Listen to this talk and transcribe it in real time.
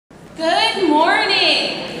Good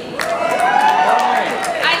morning.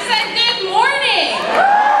 I said good morning.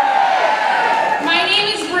 My name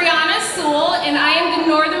is Brianna Sewell, and I am the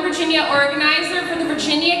Northern Virginia organizer for the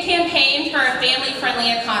Virginia Campaign for a Family-Friendly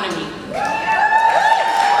Economy.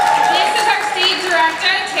 This is our state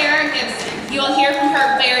director, Tara Gibson. You will hear from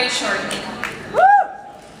her very shortly.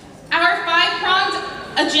 Our five-pronged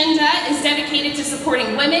agenda is dedicated to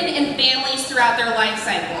supporting women and families throughout their life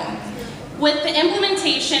cycle, with the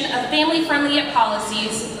implementation of family-friendly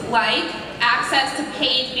policies like access to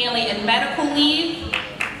paid family and medical leave,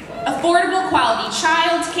 affordable quality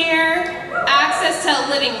child care, access to a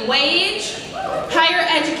living wage, higher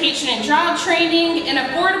education and job training, and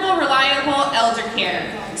affordable, reliable elder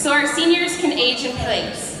care, so our seniors can age in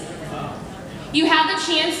place. You have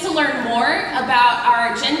the chance to learn more about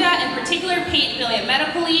our agenda, in particular paid family and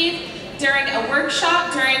medical leave, during a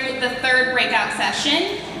workshop during the third breakout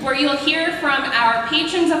session, where you'll hear from our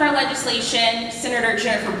patrons of our legislation, Senator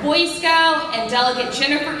Jennifer Boysko and Delegate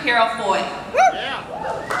Jennifer Carroll Foy. Yeah.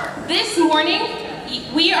 This morning,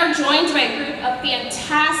 we are joined by a group of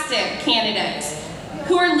fantastic candidates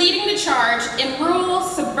who are leading the charge in rural,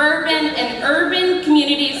 suburban, and urban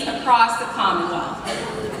communities across the Commonwealth.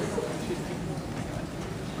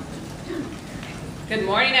 Good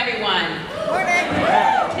morning, everyone. Good morning.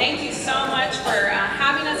 Thank you so much for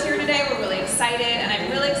having us here today. We're really excited, and I'm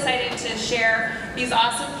really excited to share these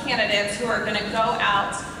awesome candidates who are going to go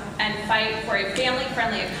out and fight for a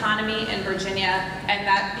family-friendly economy in Virginia, and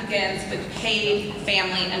that begins with paid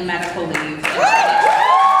family and medical leave.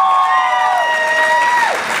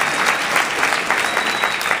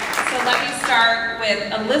 So let me start with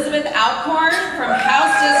Elizabeth Alcorn from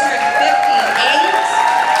House District 58.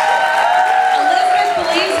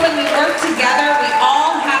 When we work together, we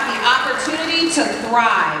all have the opportunity to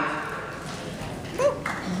thrive.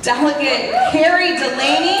 Delegate Karrie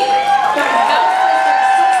Delaney from House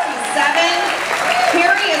District 67.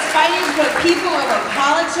 Karrie is fighting to put people over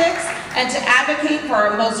politics and to advocate for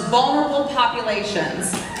our most vulnerable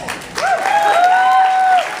populations.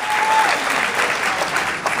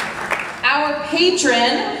 Our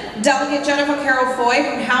patron, Delegate Jennifer Carroll Foy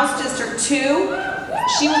from House District 2.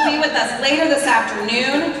 She will be with us later this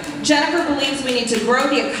afternoon. Jennifer believes we need to grow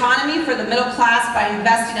the economy for the middle class by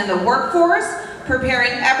investing in the workforce,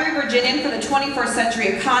 preparing every Virginian for the 21st century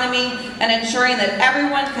economy, and ensuring that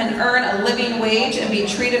everyone can earn a living wage and be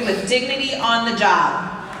treated with dignity on the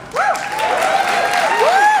job.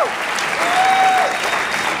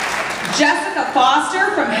 Jessica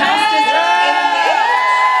Foster from House District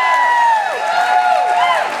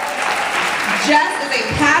 88. Jess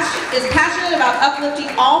is passionate about uplifting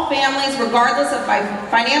all families regardless of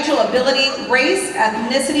financial ability, race,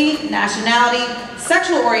 ethnicity, nationality,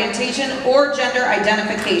 sexual orientation, or gender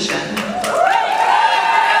identification.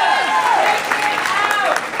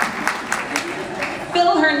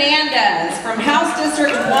 Phil Hernandez from House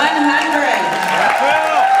District 100.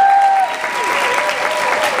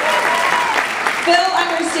 Phil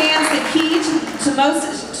understands the key to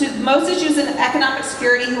most issues in economic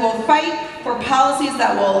security, who will fight for policies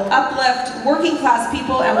that will uplift working class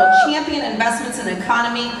people and will champion investments in the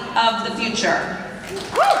economy of the future.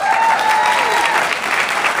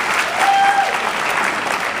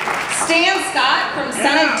 Stan Scott from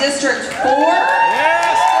Senate District 4.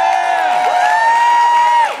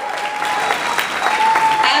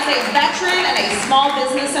 As a veteran and a small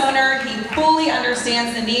business owner, he fully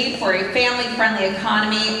understands the need for a family-friendly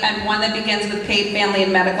economy and one that begins with paid family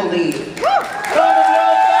and medical leave.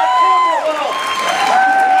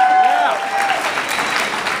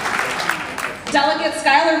 Delegate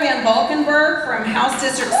Schuyler Van Valkenburg from House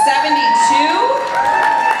District 72.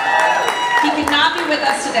 He could not be with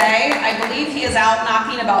us today. I believe he is out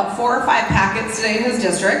knocking about 4 or 5 packets today in his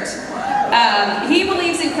district. He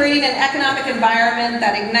believes in creating an economic environment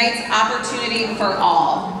that ignites opportunity for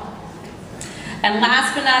all. And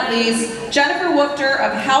last but not least, Jennifer Woofter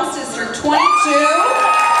of House District 22.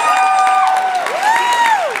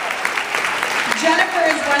 Jennifer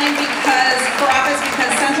is running for office because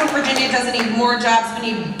Central Virginia doesn't need more jobs,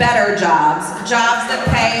 we need better jobs. Jobs that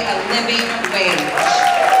pay a living wage.